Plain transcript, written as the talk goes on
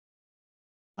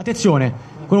Attenzione,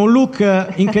 con un look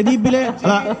incredibile.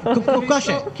 Allora, qua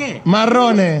c'è che?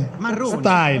 Marrone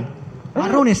style.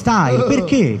 Marrone style,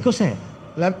 perché? Cos'è?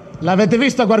 L'avete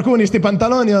visto qualcuno sti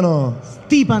pantaloni o no?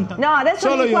 Sti pantaloni. No, adesso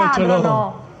Solo mi io ce l'ho.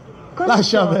 inquadrano. Cosa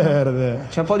Lascia sono? perdere.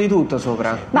 C'è un po' di tutto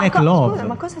sopra. Ma love. scusa,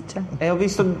 ma cosa c'è? E ho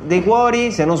visto dei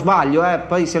cuori, se non sbaglio,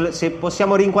 poi se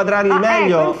possiamo rinquadrarli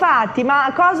meglio. Ecco, infatti,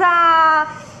 ma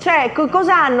cosa... Cioè,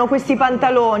 cosa hanno questi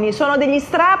pantaloni? Sono degli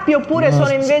strappi oppure sono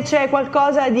invece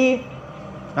qualcosa di...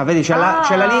 Ah, vedi, c'è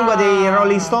la lingua dei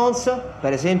Rolling Stones,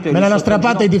 per esempio. Me l'hanno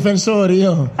strappata i difensori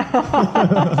io.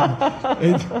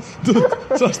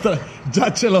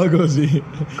 Già ce l'ho così.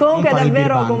 Comunque Non fare il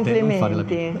davvero birbante, non fare la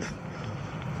complimenti.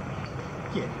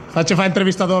 Faccio fare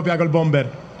intervista doppia col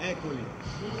bomber.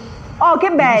 Oh,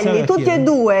 che belli, tutti e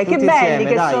due, che Tutti belli insieme,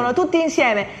 che dai. sono, tutti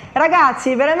insieme.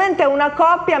 Ragazzi, veramente una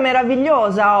coppia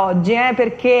meravigliosa oggi,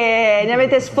 perché ne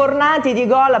avete sfornati di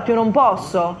gol a più non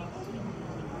posso.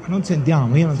 Non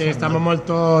sentiamo, io non Sì,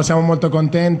 sento. siamo molto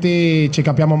contenti, ci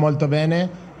capiamo molto bene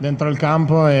dentro il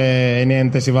campo e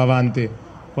niente, si va avanti.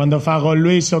 Quando fa gol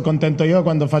lui sono contento io,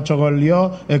 quando faccio gol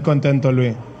io è contento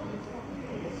lui.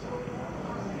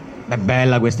 È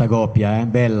bella questa coppia,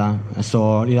 bella.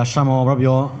 Adesso li lasciamo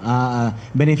proprio a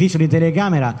beneficio di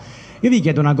telecamera. Io vi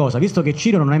chiedo una cosa, visto che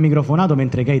Ciro non è microfonato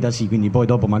mentre Keita sì, quindi poi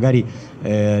dopo magari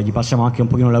gli passiamo anche un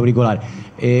pochino l'auricolare.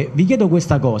 Vi chiedo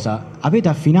questa cosa, avete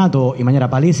affinato in maniera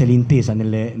palese l'intesa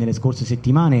nelle scorse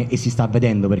settimane e si sta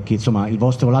vedendo, perché insomma il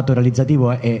vostro lato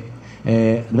realizzativo è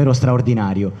davvero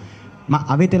straordinario. Ma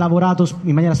avete lavorato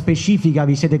in maniera specifica,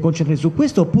 vi siete concentrati su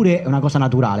questo oppure è una cosa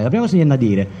naturale? La prima cosa che viene da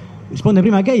dire. Risponde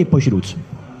prima Kei e poi Ciruzzo.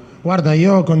 Guarda,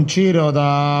 io con Ciro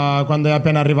da quando è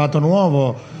appena arrivato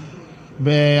nuovo,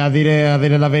 a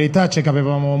dire la verità ci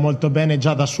capivamo molto bene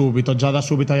già da subito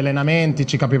agli allenamenti,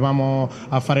 ci capivamo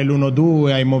a fare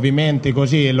l'1-2, ai movimenti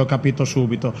così e l'ho capito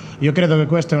subito. Io credo che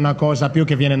questa è una cosa più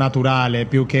che viene naturale,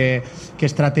 più che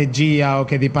strategia o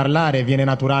che di parlare, viene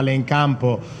naturale in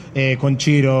campo e con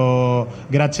Ciro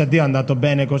grazie a Dio è andato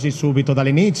bene così subito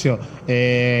dall'inizio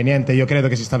e niente, io credo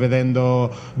che si sta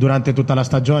vedendo durante tutta la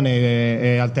stagione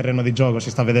e al terreno di gioco si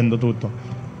sta vedendo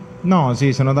tutto. No,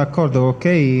 sì, sono d'accordo,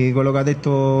 ok, quello che ha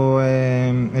detto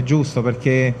è giusto,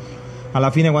 perché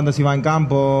alla fine quando si va in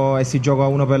campo e si gioca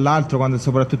uno per l'altro,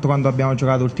 soprattutto quando abbiamo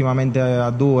giocato ultimamente a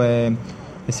due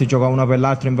e si gioca uno per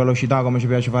l'altro in velocità come ci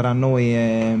piace fare a noi,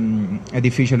 è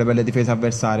difficile per le difese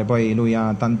avversarie. Poi lui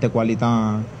ha tante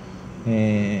qualità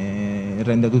e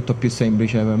rende tutto più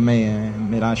semplice per me,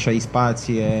 mi lascia gli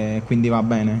spazi e quindi va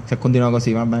bene, se continua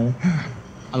così va bene.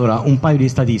 Allora, un paio di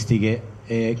statistiche.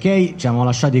 Kei ci siamo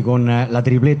lasciati con la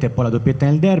tripletta e poi la doppietta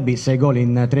nel derby, 6 gol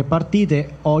in 3 partite,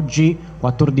 oggi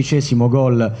 14°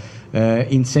 gol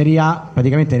in Serie A,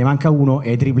 praticamente ne manca uno e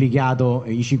hai triplicato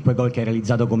i 5 gol che hai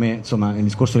realizzato come insomma il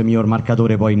discorso del miglior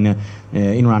marcatore poi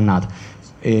in un'annata.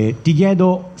 Ti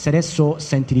chiedo se adesso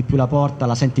senti di più la porta,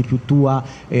 la senti più tua,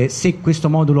 se questo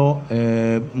modulo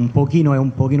un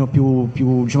pochino più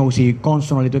diciamo così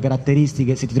consono alle tue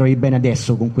caratteristiche, se ti trovi bene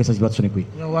adesso con questa situazione qui.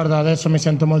 Io guarda, adesso mi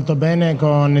sento molto bene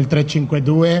con il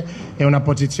 3-5-2, è una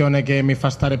posizione che mi fa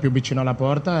stare più vicino alla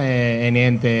porta e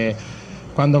niente,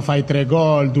 quando fai 3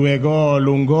 gol, 2 gol,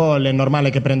 1 gol è normale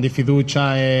che prendi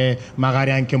fiducia e magari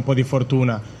anche un po' di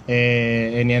fortuna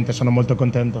e niente, sono molto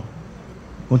contento.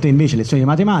 Con te invece lezioni di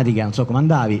matematica, non so come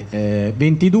andavi,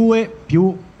 22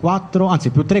 più 4, anzi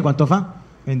più 3 quanto fa?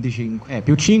 25.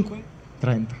 Più 5?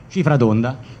 30. Cifra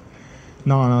tonda.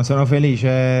 No, sono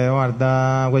felice,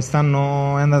 guarda,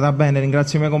 quest'anno è andata bene,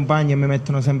 ringrazio i miei compagni e mi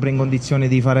mettono sempre in condizione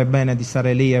di fare bene, di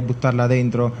stare lì e buttarla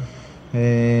dentro.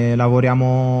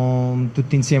 Lavoriamo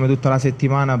tutti insieme tutta la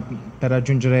settimana per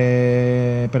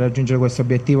raggiungere questo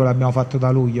obiettivo, l'abbiamo fatto da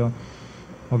luglio.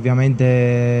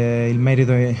 Ovviamente il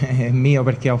merito è mio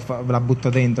perché la butto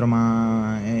dentro,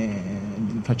 ma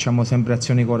facciamo sempre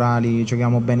azioni corali,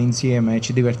 giochiamo bene insieme,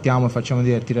 ci divertiamo e facciamo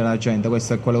divertire la gente,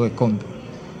 questo è quello che conta.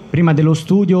 Prima dello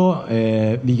studio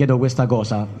vi chiedo questa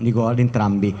cosa, dico ad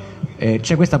entrambi,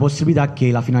 c'è questa possibilità che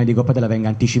la finale di Coppa Italia venga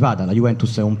anticipata, la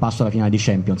Juventus è un passo alla finale di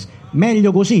Champions,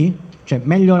 meglio così? Cioè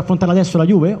meglio affrontarla adesso la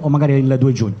Juve o magari il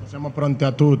 2 giugno? Siamo pronti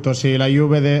a tutto, sì, la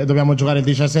Juve dobbiamo giocare il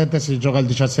 17, si gioca il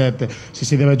 17, se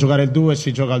si deve giocare il 2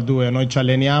 si gioca il 2, noi ci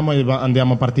alleniamo e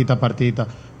andiamo partita a partita,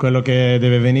 quello che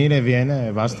deve venire viene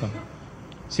e basta.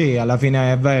 Sì, alla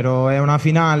fine è vero, è una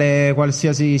finale,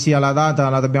 qualsiasi sia la data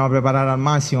la dobbiamo preparare al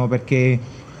massimo perché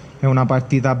è una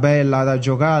partita bella da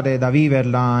giocare, da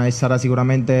viverla e sarà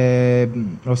sicuramente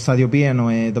lo stadio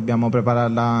pieno e dobbiamo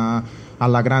prepararla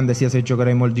alla grande sia se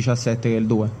giocheremo il 17 che il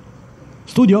 2.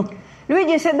 Studio?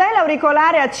 Luigi, se dai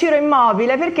l'auricolare a Ciro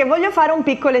Immobile, perché voglio fare un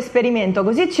piccolo esperimento,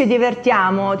 così ci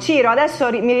divertiamo. Ciro, adesso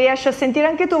mi riesci a sentire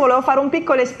anche tu, volevo fare un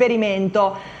piccolo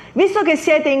esperimento. Visto che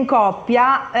siete in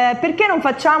coppia, perché non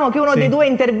facciamo che uno dei due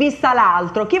intervista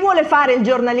l'altro? Chi vuole fare il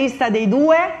giornalista dei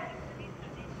due?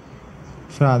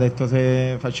 Fra ha detto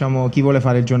se facciamo chi vuole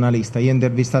fare il giornalista, io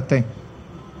intervista a te.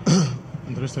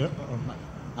 Intervista io?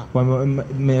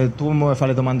 Tu vuoi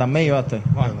fare le domande a me o a te?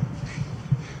 Vai.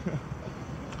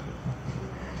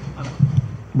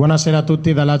 Buonasera a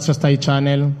tutti da Lazio Stai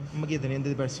Channel. Non mi chiede niente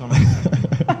di personale.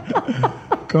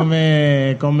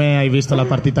 Come hai visto la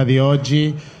partita di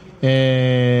oggi?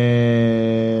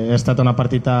 È stata una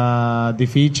partita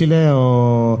difficile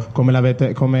o come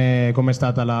è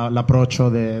stato l'approccio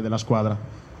della squadra?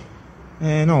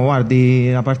 No,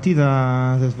 guardi, la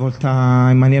partita si è svolta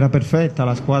in maniera perfetta,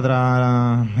 la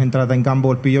squadra è entrata in campo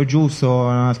col piglio giusto,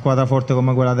 una squadra forte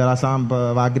come quella della Samp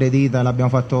va aggredita e l'abbiamo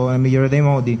fatto nel migliore dei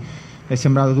modi. È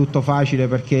sembrato tutto facile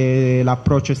perché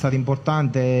l'approccio è stato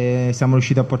importante e siamo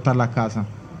riusciti a portarla a casa.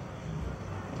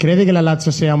 Credi che la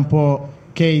Lazio sia un po'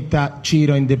 Keita,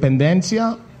 Ciro in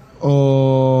dipendenza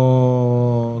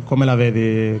o come la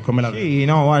vedi? Sì,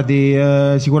 no, guardi,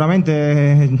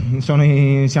 sicuramente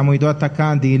siamo i due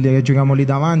attaccanti che giochiamo lì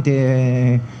davanti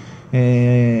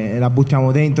e la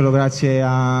buttiamo dentro grazie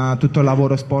a tutto il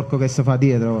lavoro sporco che si fa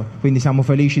dietro, quindi siamo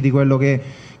felici di quello che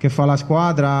fa la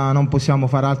squadra, non possiamo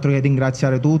fare altro che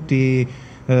ringraziare tutti,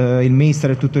 il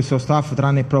mister e tutto il suo staff,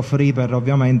 tranne il prof Reaper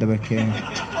ovviamente perché...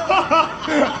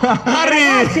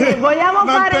 Ragazzi, vogliamo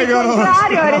fare il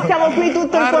contrario e restiamo qui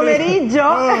tutto il pomeriggio?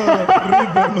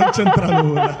 Reaper non c'entra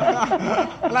nulla.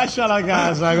 Lascia la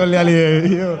casa con gli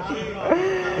allievi.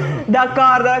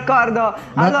 D'accordo.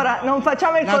 Allora, non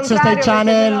facciamo il Lazio contrario. Stai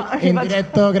Channel in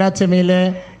diretto, grazie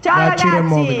mille. Ciao da Ciro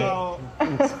ragazzi.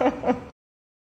 Immobile.